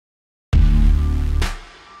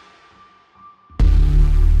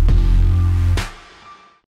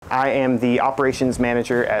I am the operations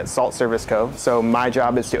manager at Salt Service Co. So my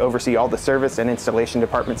job is to oversee all the service and installation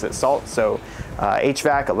departments at Salt. So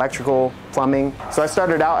HVAC, electrical, plumbing. So I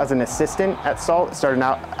started out as an assistant at Salt, started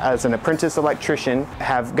out as an apprentice electrician,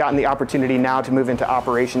 have gotten the opportunity now to move into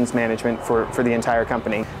operations management for the entire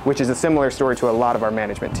company, which is a similar story to a lot of our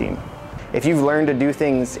management team. If you've learned to do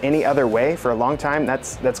things any other way for a long time,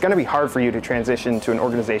 that's going to be hard for you to transition to an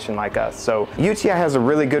organization like us. So UTI has a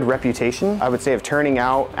really good reputation, I would say, of turning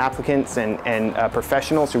out applicants and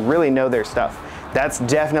professionals who really know their stuff. That's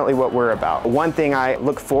definitely what we're about. One thing I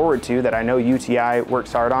look forward to that I know UTI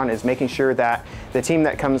works hard on is making sure that the team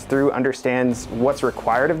that comes through understands what's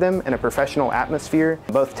required of them in a professional atmosphere,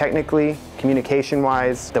 both technically,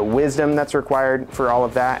 communication-wise, the wisdom that's required for all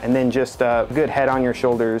of that, and then just a good head on your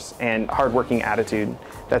shoulders and hardworking attitude.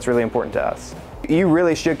 That's really important to us. You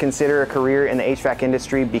really should consider a career in the HVAC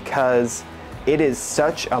industry because it is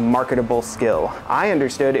such a marketable skill. I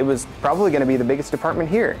understood it was probably going to be the biggest department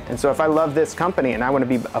here. And so if I love this company and I want to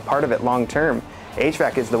be a part of it long term,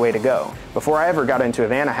 HVAC is the way to go. Before I ever got into a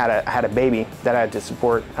van, I had a baby that I had to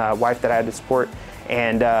support, a wife that I had to support.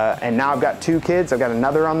 And now I've got 2 kids, I've got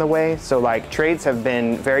another on the way. So like trades have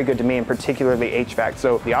been very good to me, and particularly HVAC.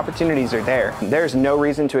 So the opportunities are there. There's no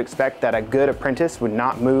reason to expect that a good apprentice would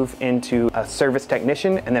not move into a service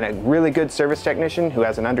technician, and then a really good service technician who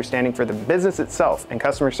has an understanding for the business itself and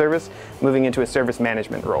customer service moving into a service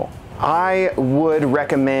management role. I would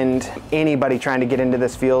recommend anybody trying to get into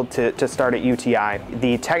this field to start at UTI.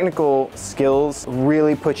 The technical skills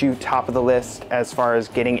really put you top of the list as far as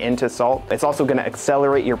getting into Salt. It's also going to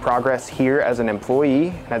accelerate your progress here as an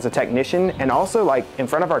employee, as a technician, and also like in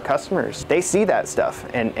front of our customers. They see that stuff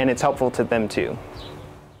and it's helpful to them too.